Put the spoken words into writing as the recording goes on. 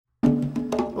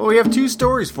Well, we have two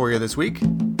stories for you this week.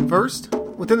 First,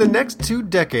 within the next 2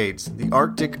 decades, the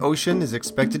Arctic Ocean is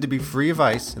expected to be free of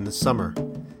ice in the summer.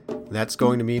 That's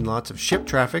going to mean lots of ship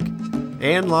traffic,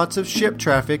 and lots of ship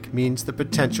traffic means the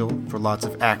potential for lots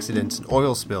of accidents and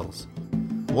oil spills.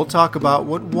 We'll talk about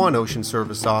what one ocean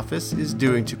service office is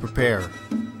doing to prepare.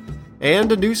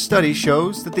 And a new study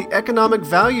shows that the economic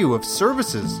value of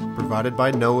services provided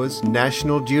by NOAA's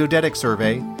National Geodetic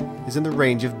Survey is in the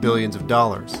range of billions of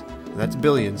dollars. And that's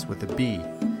billions with a B.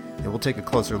 And we'll take a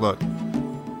closer look.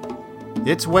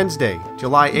 It's Wednesday,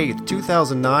 July 8th,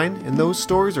 2009, and those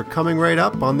stories are coming right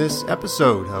up on this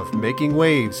episode of Making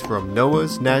Waves from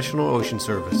NOAA's National Ocean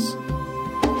Service.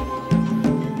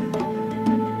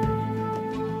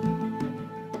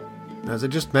 As I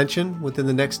just mentioned, within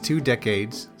the next 2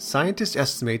 decades, scientists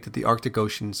estimate that the Arctic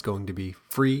Ocean is going to be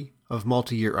free of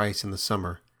multi-year ice in the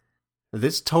summer.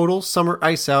 This total summer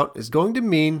ice out is going to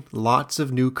mean lots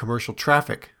of new commercial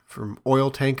traffic, from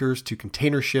oil tankers to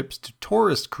container ships to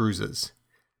tourist cruises.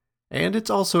 And it's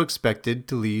also expected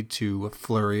to lead to a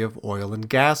flurry of oil and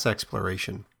gas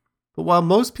exploration. But while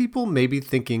most people may be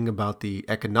thinking about the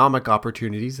economic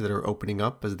opportunities that are opening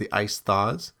up as the ice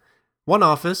thaws, one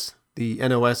office, the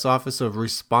NOS Office of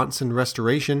Response and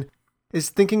Restoration, is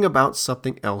thinking about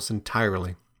something else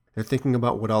entirely. They're thinking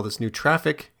about what all this new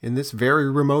traffic in this very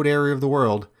remote area of the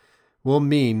world will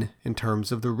mean in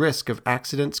terms of the risk of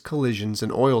accidents, collisions,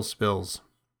 and oil spills.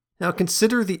 Now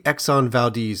consider the Exxon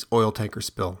Valdez oil tanker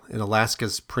spill in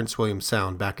Alaska's Prince William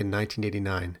Sound back in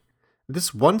 1989.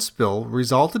 This one spill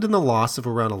resulted in the loss of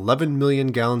around 11 million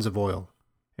gallons of oil,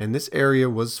 and this area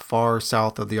was far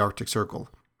south of the Arctic Circle.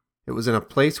 It was in a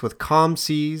place with calm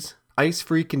seas,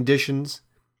 ice-free conditions,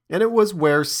 and it was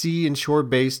where sea and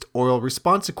shore-based oil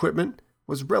response equipment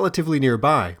was relatively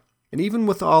nearby. And even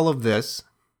with all of this,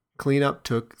 cleanup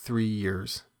took 3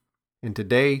 years. And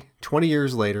today, 20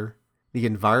 years later, the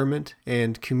environment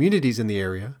and communities in the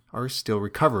area are still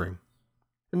recovering.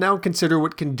 And now consider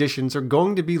what conditions are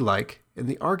going to be like in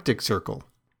the Arctic Circle.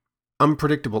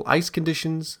 Unpredictable ice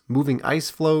conditions, moving ice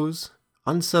flows,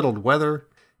 unsettled weather,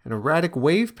 and erratic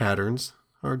wave patterns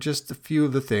are just a few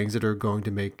of the things that are going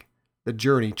to make the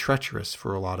journey treacherous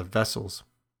for a lot of vessels.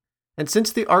 And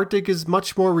since the Arctic is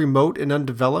much more remote and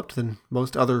undeveloped than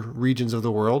most other regions of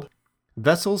the world,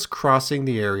 vessels crossing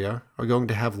the area are going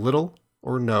to have little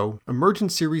or no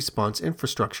emergency response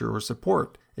infrastructure or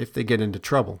support if they get into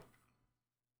trouble.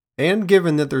 And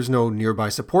given that there's no nearby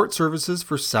support services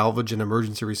for salvage and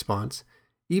emergency response,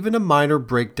 even a minor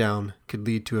breakdown could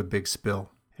lead to a big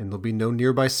spill. And there'll be no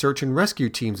nearby search and rescue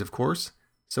teams, of course,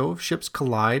 so if ships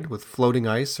collide with floating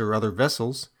ice or other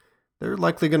vessels, they're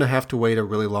likely going to have to wait a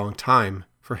really long time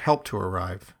for help to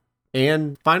arrive.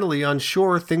 And finally, on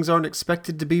shore, things aren't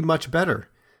expected to be much better.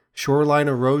 Shoreline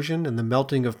erosion and the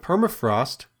melting of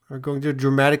permafrost are going to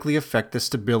dramatically affect the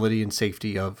stability and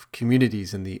safety of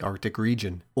communities in the Arctic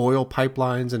region. Oil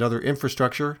pipelines and other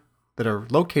infrastructure that are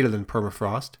located in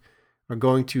permafrost are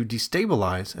going to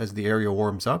destabilize as the area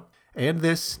warms up, and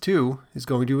this, too, is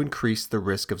going to increase the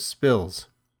risk of spills.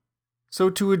 So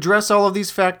to address all of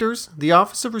these factors, the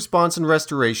Office of Response and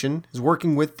Restoration is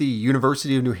working with the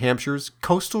University of New Hampshire's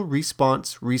Coastal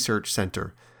Response Research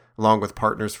Center, along with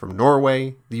partners from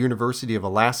Norway, the University of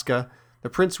Alaska, the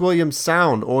Prince William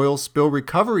Sound Oil Spill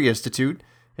Recovery Institute,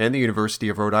 and the University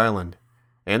of Rhode Island.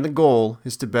 And the goal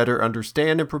is to better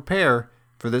understand and prepare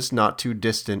for this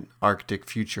not-too-distant Arctic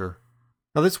future.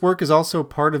 Now, this work is also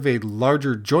part of a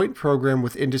larger joint program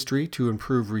with industry to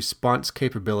improve response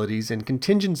capabilities and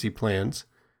contingency plans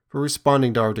for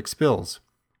responding to Arctic spills.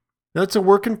 Now, it's a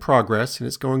work in progress and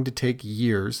it's going to take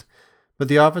years, but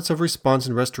the Office of Response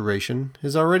and Restoration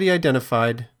has already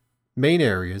identified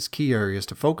key areas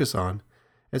to focus on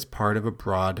as part of a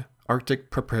broad Arctic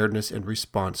preparedness and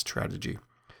response strategy.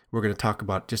 We're going to talk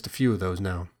about just a few of those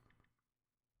now.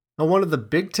 Now, one of the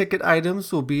big ticket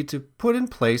items will be to put in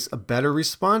place a better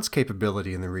response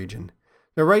capability in the region.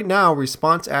 Now, right now,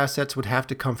 response assets would have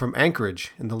to come from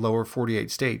Anchorage in the lower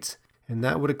 48 states, and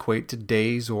that would equate to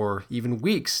days or even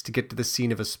weeks to get to the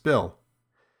scene of a spill.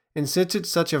 And since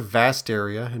it's such a vast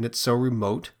area and it's so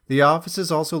remote, the office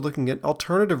is also looking at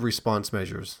alternative response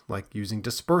measures, like using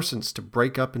dispersants to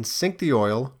break up and sink the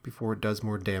oil before it does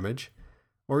more damage,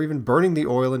 or even burning the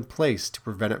oil in place to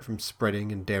prevent it from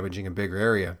spreading and damaging a bigger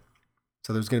area.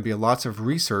 So there's going to be lots of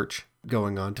research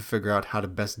going on to figure out how to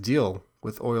best deal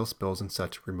with oil spills in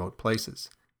such remote places.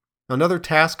 Another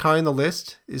task high on the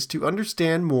list is to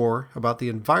understand more about the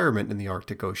environment in the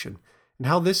Arctic Ocean and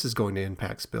how this is going to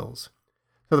impact spills.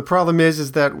 So the problem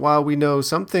is that while we know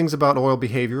some things about oil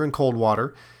behavior in cold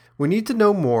water, We need to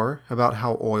know more about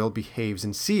how oil behaves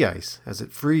in sea ice as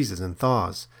it freezes and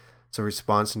thaws. So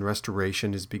Response and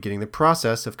Restoration is beginning the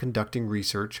process of conducting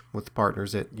research with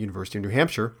partners at University of New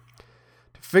Hampshire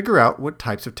to figure out what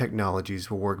types of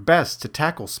technologies will work best to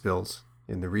tackle spills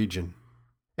in the region.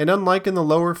 And unlike in the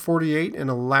lower 48 and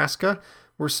Alaska,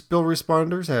 where spill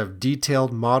responders have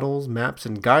detailed models, maps,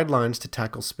 and guidelines to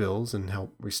tackle spills and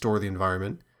help restore the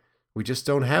environment, we just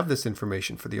don't have this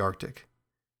information for the Arctic.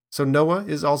 So NOAA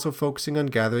is also focusing on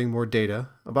gathering more data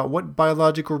about what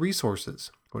biological resources,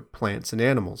 what plants and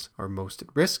animals are most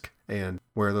at risk, and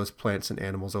where those plants and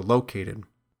animals are located.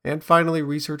 And finally,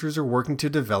 researchers are working to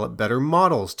develop better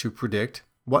models to predict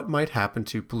what might happen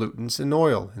to pollutants in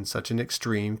oil in such an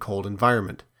extreme cold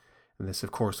environment. And this,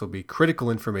 of course, will be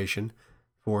critical information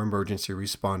for emergency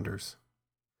responders.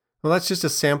 Well, that's just a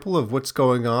sample of what's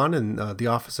going on in the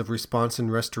Office of Response and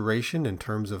Restoration in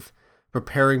terms of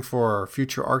preparing for our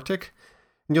future Arctic.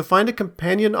 And you'll find a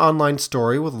companion online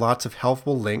story with lots of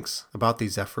helpful links about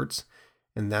these efforts,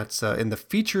 and that's in the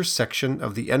features section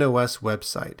of the NOS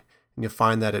website. And you'll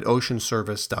find that at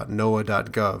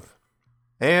oceanservice.noaa.gov.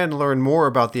 And learn more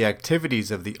about the activities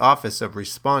of the Office of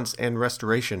Response and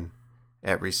Restoration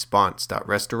at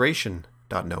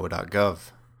response.restoration.noaa.gov.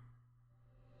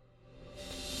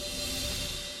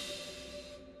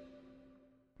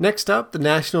 Next up, the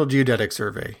National Geodetic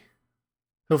Survey.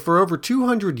 So for over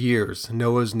 200 years,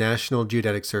 NOAA's National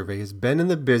Geodetic Survey has been in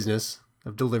the business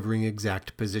of delivering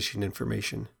exact position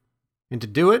information. And to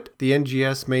do it, the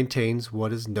NGS maintains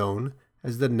what is known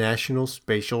as the National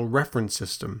Spatial Reference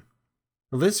System.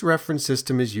 This reference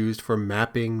system is used for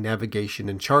mapping, navigation,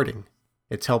 and charting.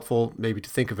 It's helpful maybe to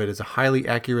think of it as a highly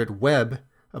accurate web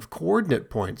of coordinate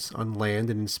points on land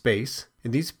and in space,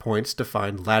 and these points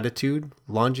define latitude,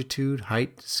 longitude,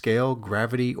 height, scale,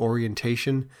 gravity,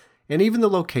 orientation, and even the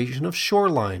location of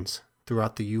shorelines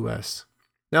throughout the U.S.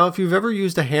 Now, if you've ever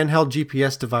used a handheld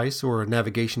GPS device or a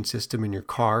navigation system in your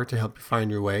car to help you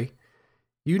find your way,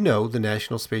 you know the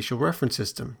National Spatial Reference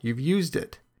System. You've used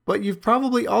it. But you've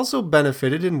probably also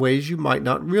benefited in ways you might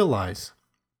not realize.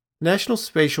 National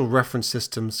Spatial Reference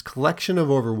System's collection of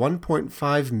over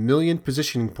 1.5 million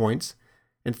positioning points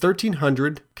and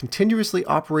 1,300 continuously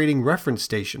operating reference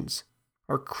stations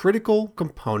are critical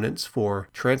components for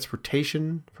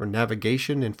transportation, for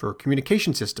navigation, and for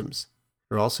communication systems.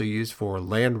 They're also used for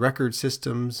land record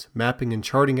systems, mapping and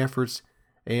charting efforts,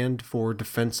 and for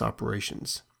defense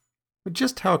operations. But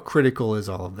just how critical is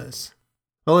all of this?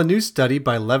 Well, a new study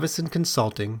by Levison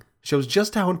Consulting shows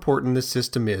just how important this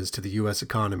system is to the U.S.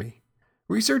 economy.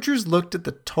 Researchers looked at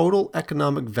the total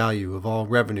economic value of all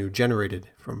revenue generated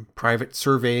from private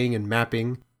surveying and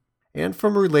mapping, and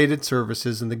from related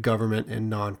services in the government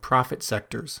and nonprofit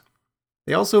sectors.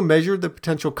 They also measured the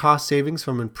potential cost savings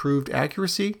from improved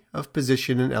accuracy of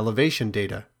position and elevation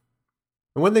data.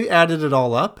 And when they added it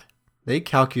all up, they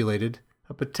calculated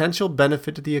a potential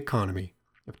benefit to the economy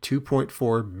of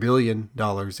 $2.4 billion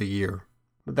a year.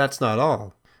 But that's not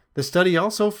all. The study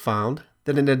also found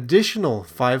that an additional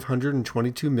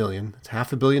 $522 million, that's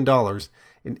 $500 million,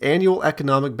 in annual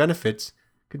economic benefits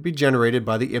could be generated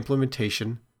by the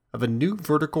implementation of a new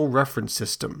vertical reference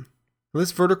system.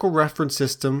 This vertical reference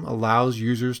system allows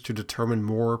users to determine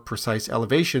more precise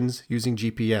elevations using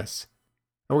GPS.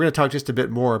 And we're going to talk just a bit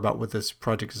more about what this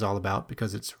project is all about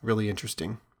because it's really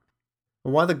interesting.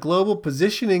 While the Global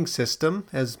Positioning System,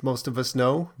 as most of us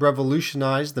know,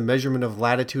 revolutionized the measurement of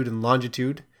latitude and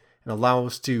longitude and allow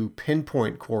us to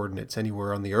pinpoint coordinates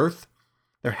anywhere on the Earth,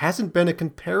 there hasn't been a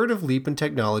comparative leap in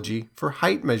technology for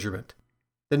height measurement.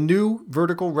 The new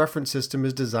vertical reference system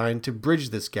is designed to bridge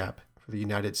this gap for the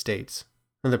United States.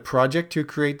 And the project to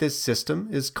create this system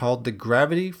is called the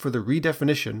Gravity for the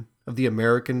Redefinition of the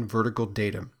American Vertical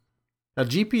Datum. Now,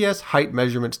 GPS height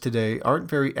measurements today aren't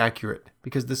very accurate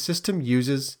because the system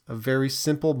uses a very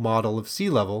simple model of sea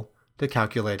level to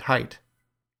calculate height.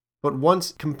 But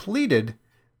once completed,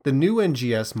 the new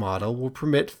NGS model will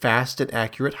permit fast and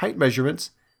accurate height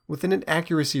measurements within an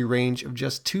accuracy range of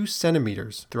just 2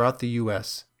 centimeters throughout the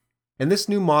U.S. And this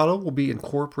new model will be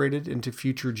incorporated into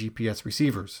future GPS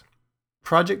receivers.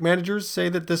 Project managers say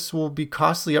that this will be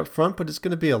costly up front, but it's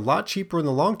going to be a lot cheaper in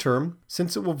the long term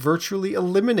since it will virtually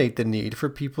eliminate the need for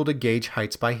people to gauge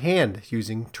heights by hand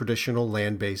using traditional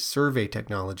land-based survey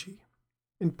technology.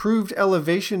 Improved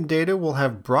elevation data will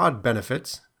have broad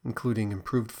benefits, including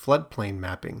improved floodplain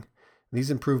mapping. These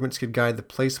improvements could guide the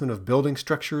placement of building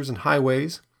structures and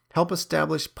highways, help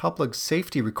establish public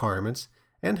safety requirements,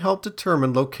 and help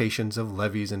determine locations of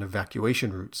levees and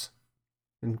evacuation routes.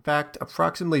 In fact,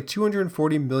 approximately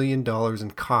 $240 million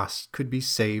in costs could be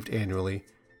saved annually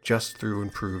just through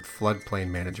improved floodplain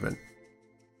management.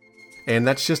 And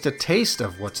that's just a taste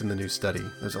of what's in the new study.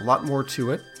 There's a lot more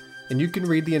to it, and you can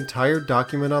read the entire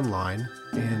document online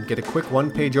and get a quick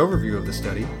one-page overview of the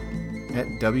study at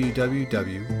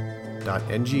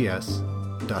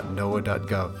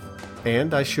www.ngs.noaa.gov.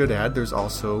 And I should add, there's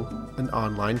also an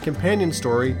online companion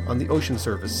story on the Ocean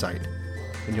Service site,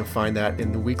 and you'll find that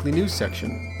in the weekly news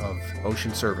section of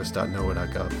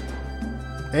oceanservice.noaa.gov.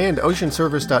 And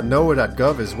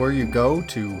oceanservice.noaa.gov is where you go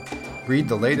to read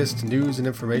the latest news and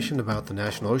information about the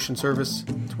National Ocean Service.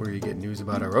 It's where you get news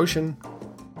about our ocean,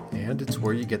 and it's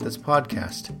where you get this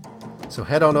podcast. So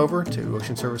head on over to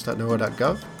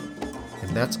oceanservice.noaa.gov, and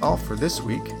that's all for this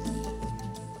week.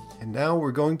 And now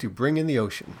we're going to bring in the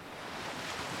ocean.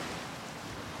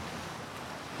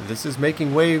 This is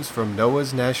Making Waves from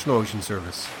NOAA's National Ocean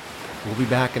Service. We'll be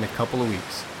back in a couple of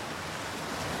weeks.